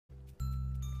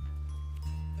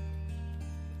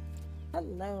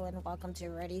Hello and welcome to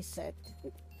Ready Set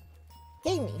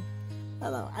Gaming.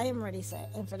 Hello, I am Ready Set,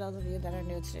 and for those of you that are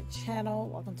new to the channel,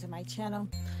 welcome to my channel.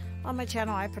 On my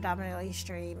channel, I predominantly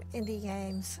stream indie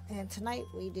games, and tonight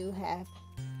we do have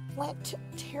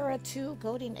Plantera 2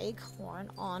 Golden Acorn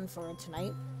on for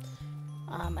tonight.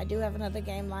 I do have another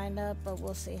game lined up, but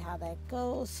we'll see how that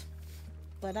goes.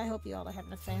 But I hope you all are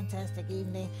having a fantastic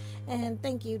evening, and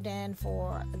thank you, Dan,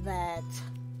 for that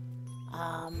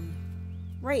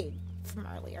raid from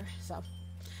earlier. So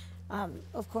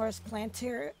of course,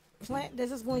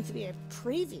 this is going to be a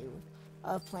preview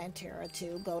of Plantera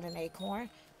 2 Golden Acorn.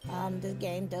 The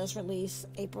game does release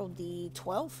April the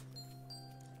 12th,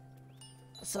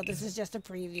 so this is just a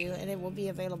preview, and it will be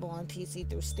available on PC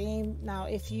through Steam. Now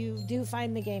if you do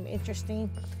find the game interesting,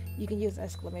 you can use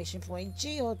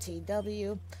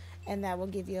 !GOTW, and that will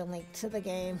give you a link to the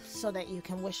game so that you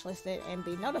can wishlist it and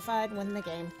be notified when the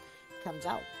game comes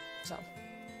out. So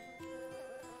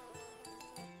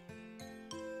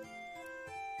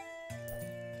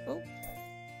oh,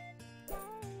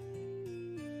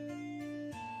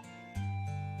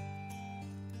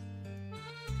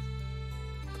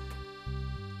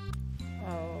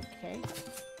 okay.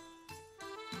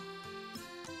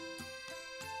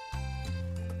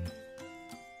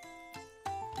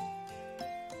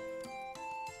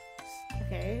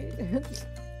 Okay.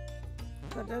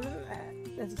 So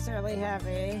doesn't necessarily have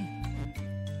a...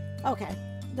 Okay.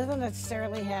 Doesn't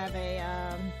necessarily have a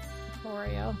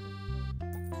tutorial.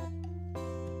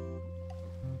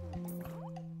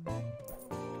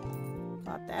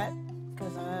 Got that.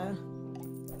 Because,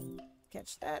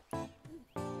 catch that.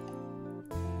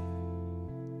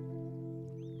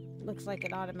 Looks like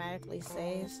it automatically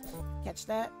saves. Catch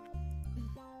that.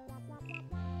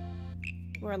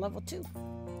 We're at level 2.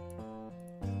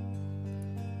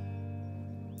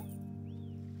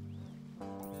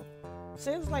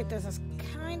 Seems like this is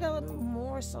kind of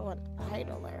more so an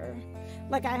idler.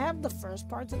 Like, I have the first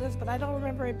parts of this, but I don't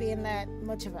remember it being that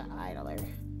much of an idler.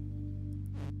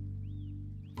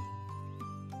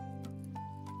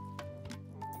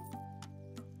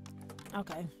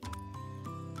 Okay.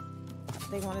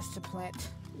 They want us to plant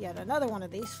yet another one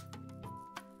of these.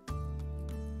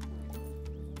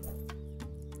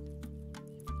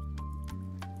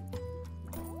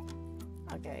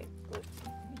 Okay.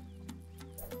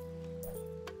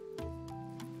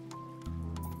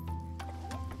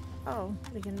 Oh,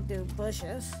 we can do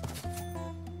bushes,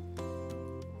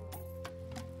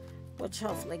 which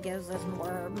hopefully gives us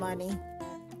more money.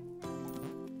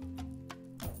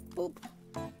 Boop.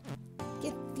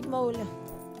 Get the mole.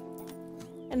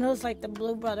 And those, like the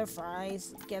blue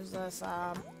butterflies, gives us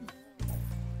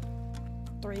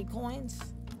 3 coins.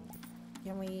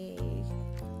 Can we...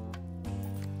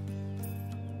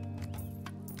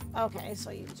 Okay,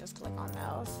 so you just click on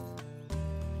those.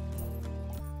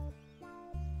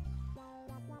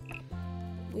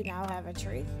 We now have a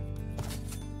tree.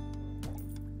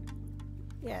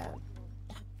 Yeah.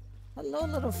 Hello,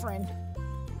 little friend.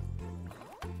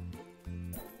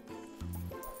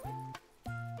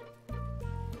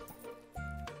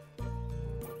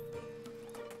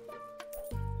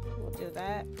 We'll do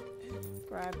that.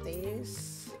 Grab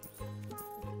these.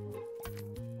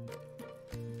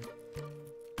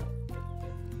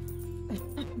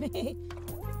 Me.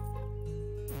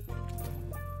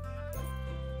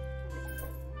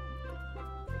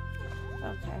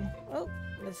 Okay. Oh,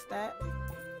 missed that.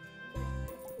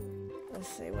 Let's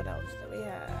see, what else do we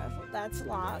have? That's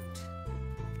locked.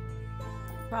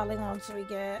 Probably once we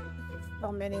get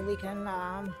so many, we can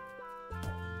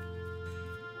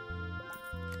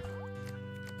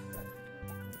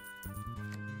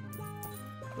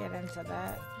get into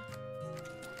that.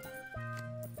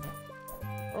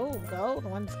 Oh, gold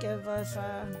ones give us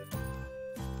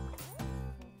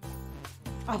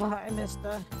oh, I missed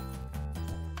the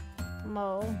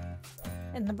mole.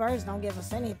 And the birds don't give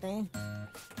us anything.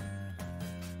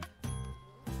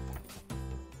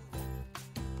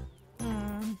 There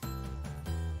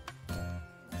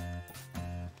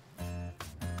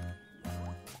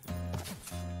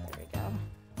we go.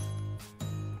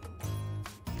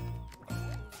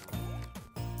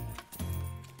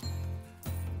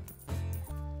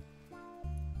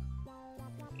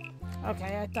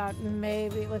 Okay, I thought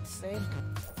maybe, let's see.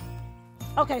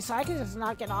 Okay, so I can just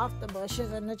knock it off the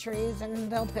bushes and the trees and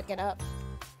they'll pick it up.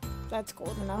 That's cool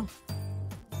to know.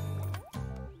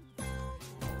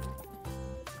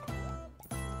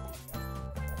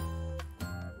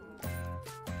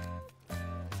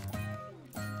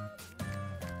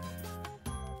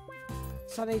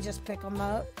 So they just pick them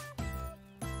up.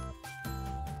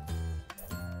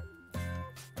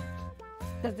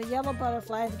 Because the yellow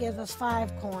butterflies gives us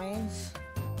 5 coins.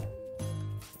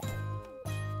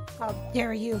 How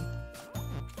dare you?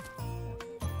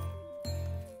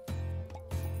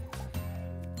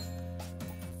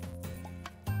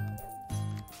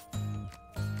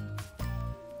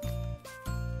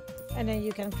 And then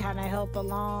you can kind of help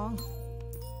along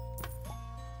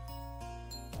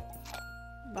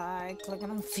by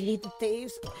clicking on Feed the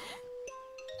Thieves.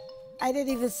 I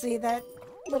didn't even see that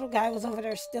little guy was over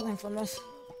there stealing from us.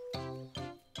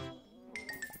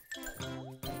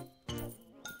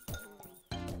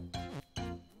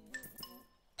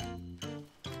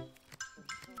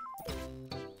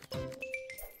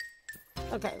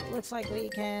 Okay, looks like we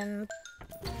can...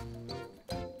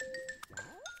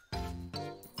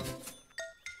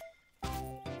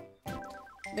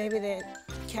 Maybe the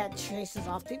cat chases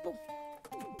off people.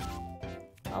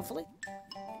 Hopefully.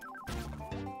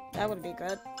 That would be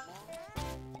good.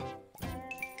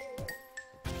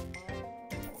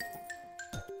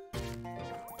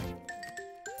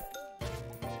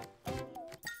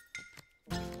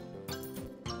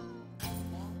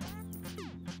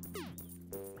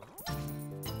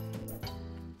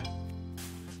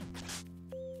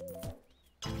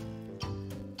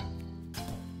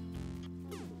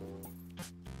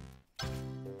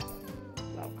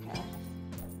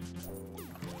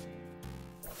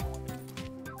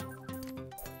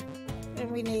 And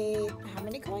we need, how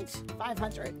many coins?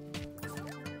 500.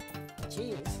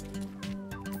 Jeez.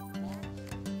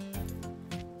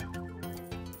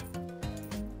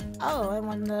 Oh, and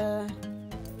when the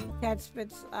cat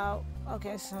spits out,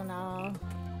 okay, so now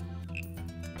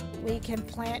we can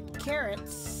plant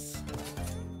carrots.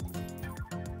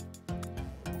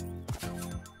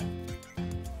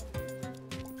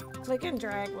 Click and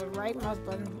drag with right mouse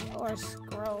button or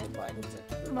scroll button,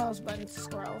 mouse button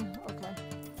scroll, okay.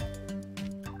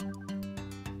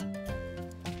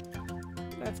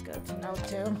 That's good to know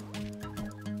too.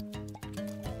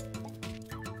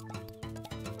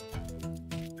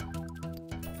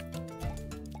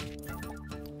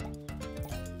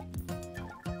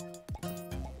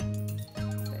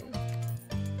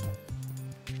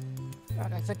 Oh,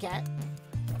 that's a cat.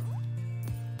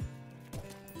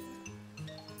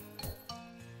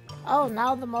 Oh,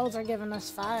 now the moles are giving us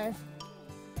 5.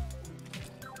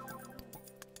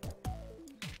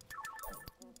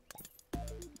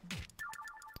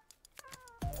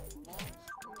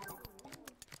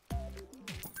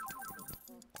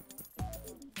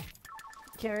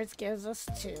 Carrots gives us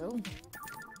 2.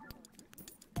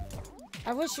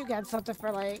 I wish you got something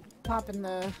for like popping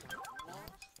the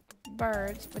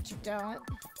birds, but you don't.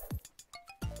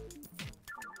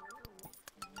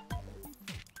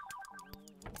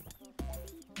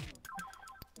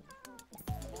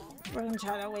 We're gonna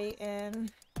try to wait in.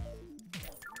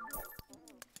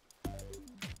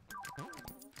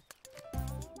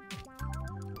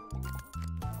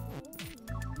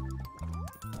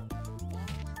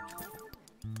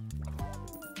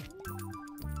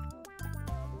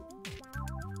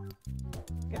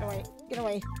 Get away, get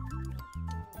away.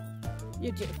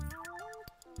 You too.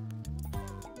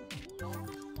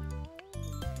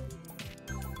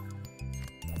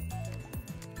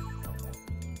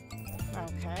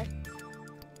 Okay.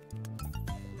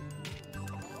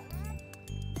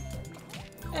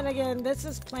 And again, this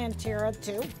is Plantera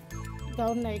 2,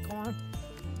 Golden Acorn.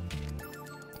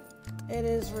 It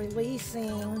is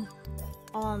releasing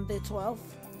on the 12th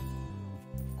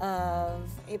of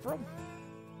April.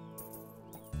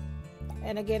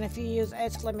 And again, if you use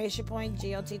exclamation point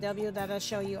GOTW, that'll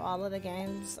show you all of the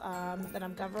games that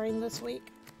I'm covering this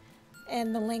week.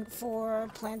 And the link for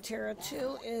Plantera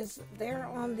 2 is there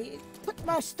on the... Put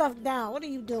my stuff down. What are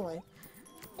you doing?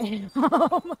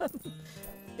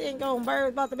 Dang on bird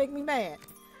about to make me mad.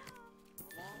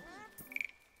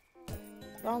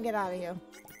 Don't get out of here.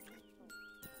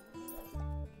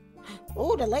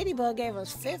 Oh, the ladybug gave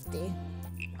us 50.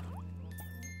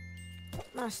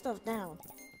 Put my stuff down.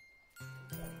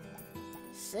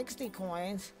 60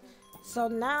 coins. So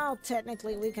now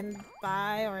technically we can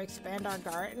buy or expand our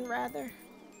garden rather.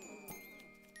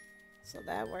 So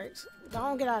that works.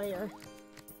 Don't get out of here.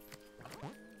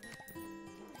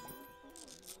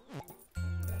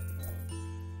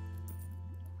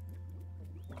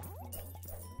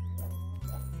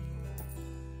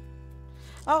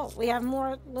 Oh, we have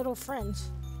more little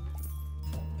friends.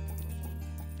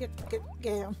 Get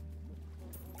him.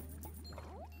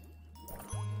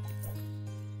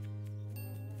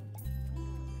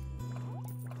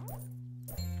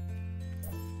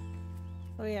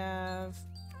 We have,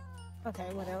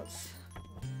 okay, what else?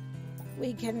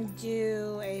 We can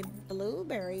do a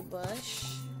blueberry bush.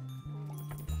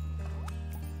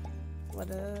 What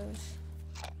is...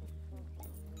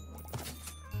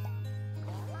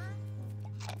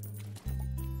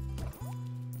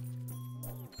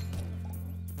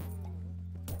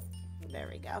 There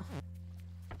we go.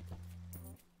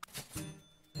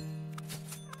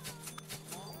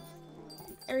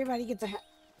 Everybody gets a hat.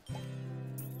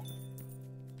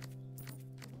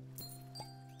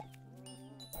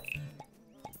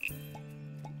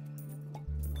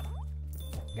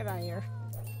 Get out of here.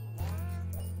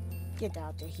 Get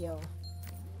out the hill.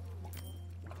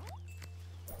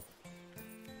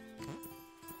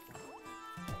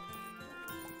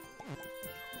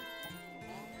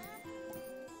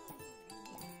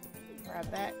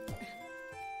 Grab that.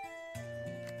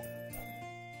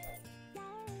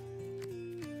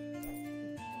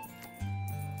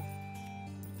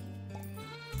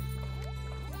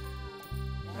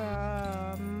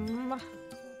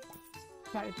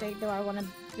 Trying to think, do I want to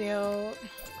build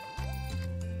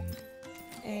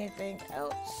anything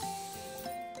else?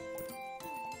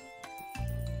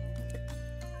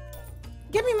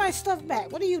 Give me my stuff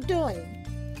back. What are you doing?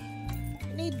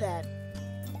 I need that.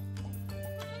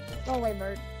 Go away,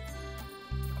 bird.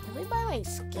 Can we buy like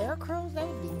scarecrows? That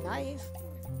would be nice.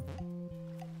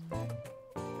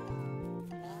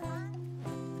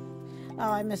 Oh,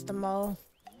 I missed the mole.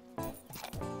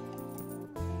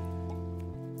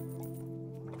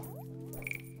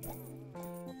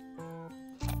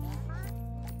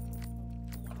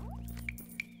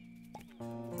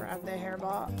 Grab the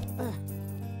hairball. Ugh.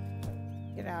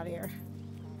 Get out of here.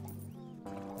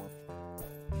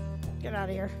 Get out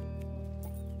of here.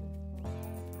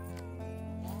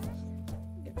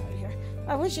 Get out of here.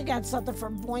 I wish you got something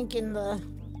for boinking the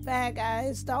bad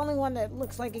guys. The only one that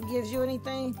looks like it gives you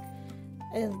anything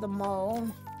is the mole.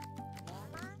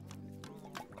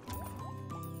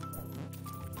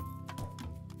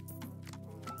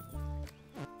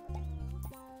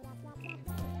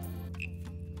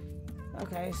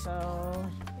 Okay, so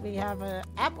we have an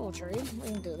apple tree.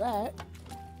 We can do that.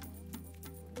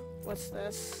 What's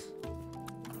this?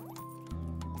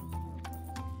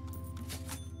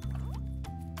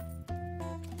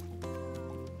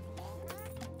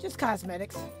 Just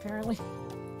cosmetics, apparently.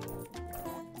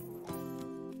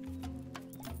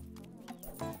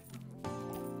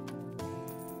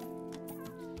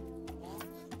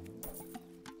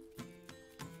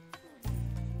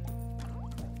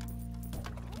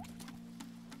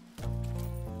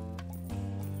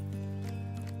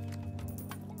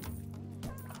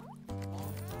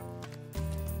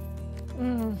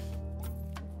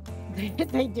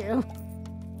 They do.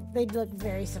 They look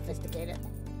very sophisticated.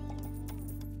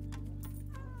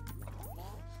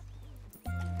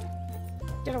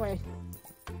 Get away.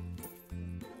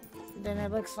 Then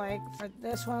it looks like for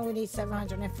this one we need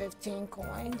 715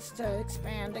 coins to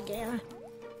expand again.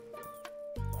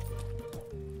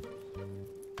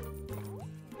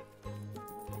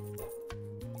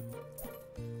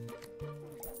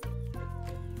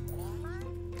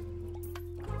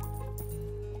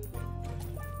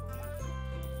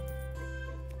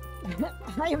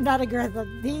 I am not aggressive.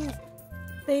 These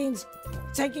things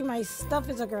taking my stuff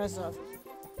is aggressive.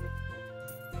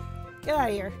 Get out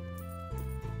of here.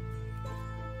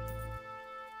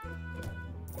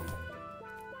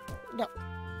 No.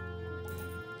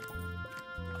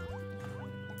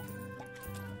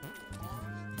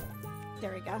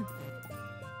 There we go.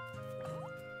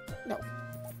 No.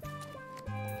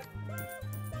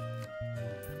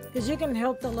 Because you can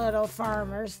help the little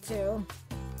farmers too.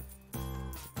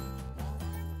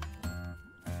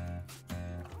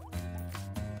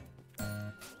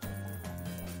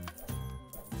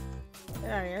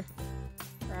 Get out of here.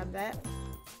 Grab that.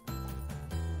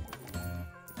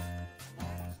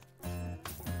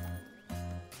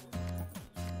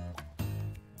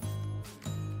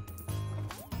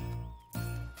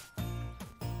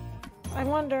 I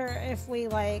wonder if we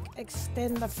like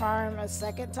extend the farm a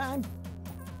second time.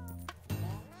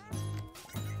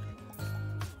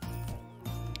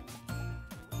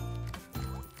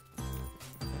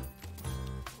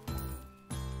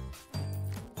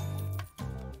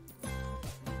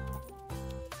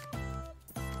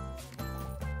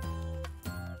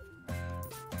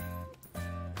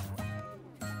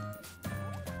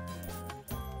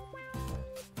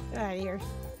 Get out of here.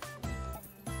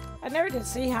 I never did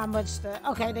see how much the...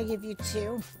 Okay, they give you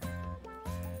 2.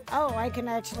 Oh, I can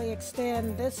actually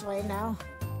extend this way now.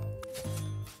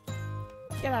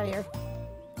 Get out of here.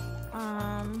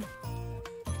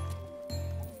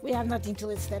 We have nothing to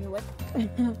extend with.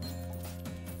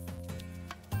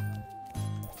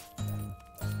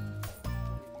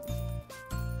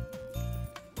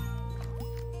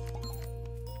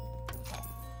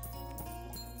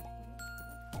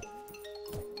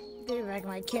 back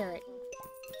my carrot.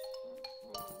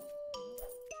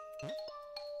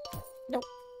 Nope.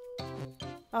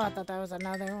 Oh, I thought that was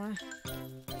another one.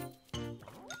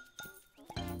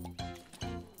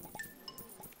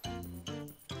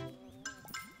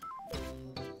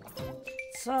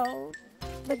 So,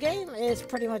 the game is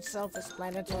pretty much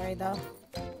self-explanatory, though.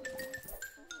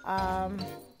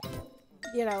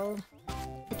 You know,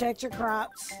 protect your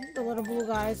crops. The little blue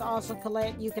guys also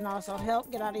collect. You can also help.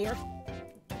 Get out of here.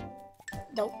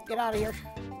 Nope, get out of here.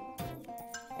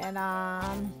 And,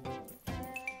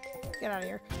 get out of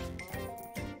here.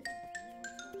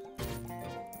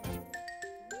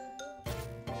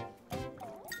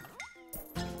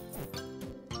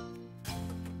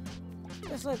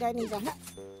 This little guy needs a hat.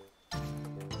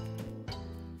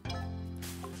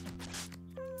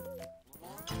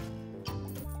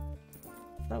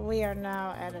 So we are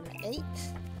now at an 8.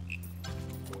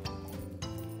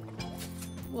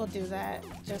 We'll do that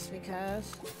just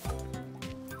because.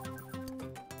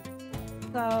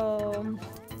 So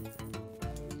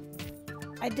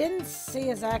I didn't see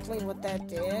exactly what that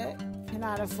did. 10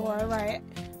 out of 4, right?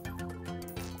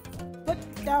 Put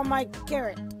down my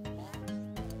carrot.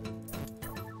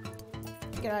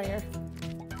 Get out of here.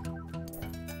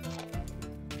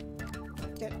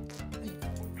 Get.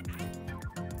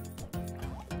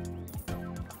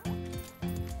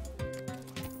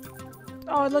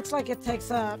 Oh, it looks like it takes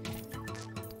up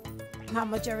how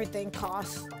much everything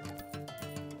costs.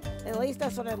 At least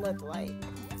that's what it looked like.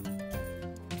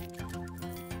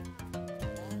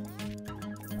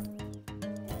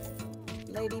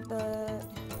 Ladybug.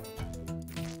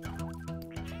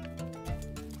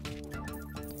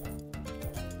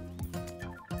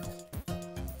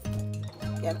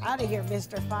 Get out of here,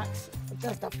 Mr. Fox. What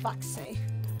does the fox say?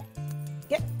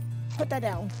 Put that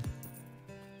down.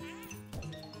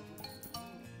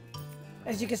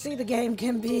 As you can see, the game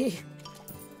can be...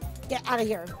 Get out of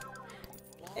here.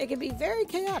 It can be very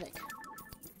chaotic.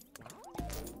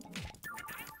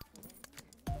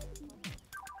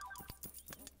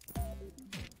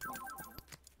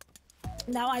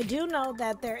 Now, I do know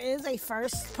that there is a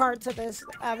first part to this,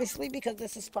 obviously, because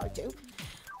this is part 2.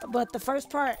 But the first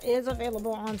part is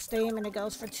available on Steam, and it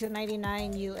goes for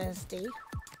 $2.99 USD.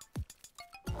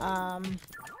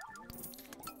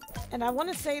 And I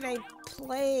want to say they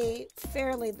play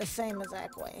fairly the same as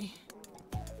Acorn.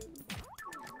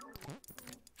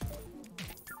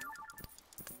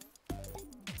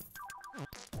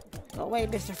 Go away,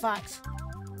 Mr. Fox.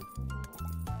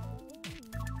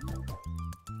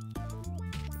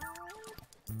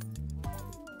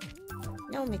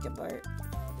 No, make a bird.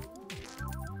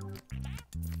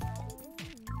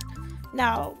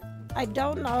 Now, I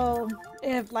don't know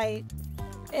if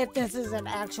this is an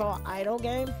actual idle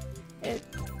game. It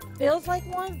feels like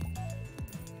one,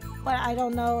 but I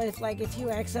don't know if if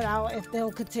you exit out, if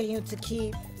they'll continue to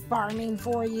keep farming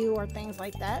for you or things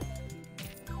like that.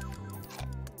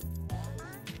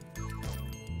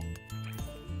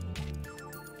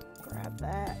 Grab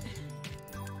that.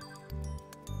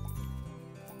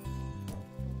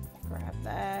 Grab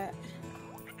that.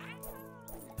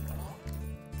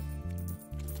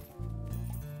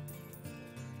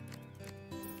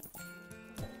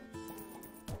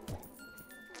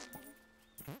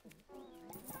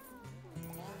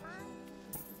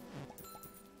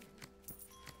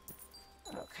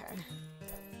 Okay.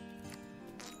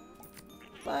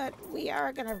 But we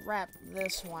are gonna wrap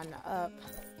this one up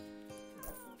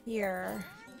here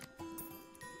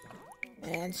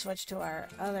and switch to our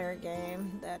other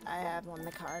game that I have on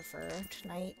the card for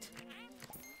tonight,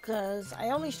 because I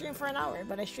only stream for an hour,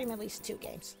 but I stream at least 2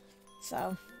 games.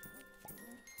 So,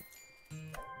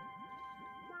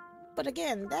 but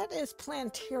again, that is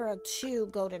Plantera 2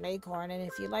 Golden Acorn, and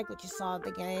if you like what you saw of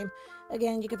the game,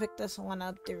 again, you can pick this one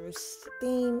up through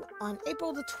Steam on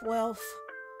April the 12th.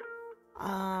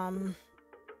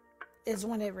 Is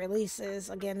when it releases.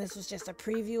 Again, this was just a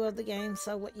preview of the game,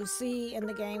 so what you see in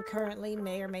the game currently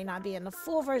may or may not be in the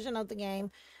full version of the game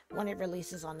when it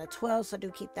releases on the 12th, so do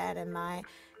keep that in mind.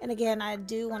 And again, I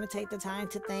do want to take the time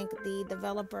to thank the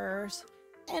developers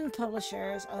and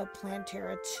publishers of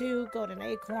Plantera 2 Golden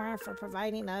Acorn for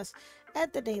providing us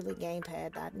at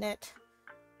thedailygamepad.net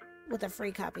with a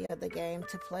free copy of the game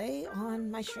to play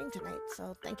on my stream tonight,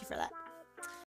 so thank you for that.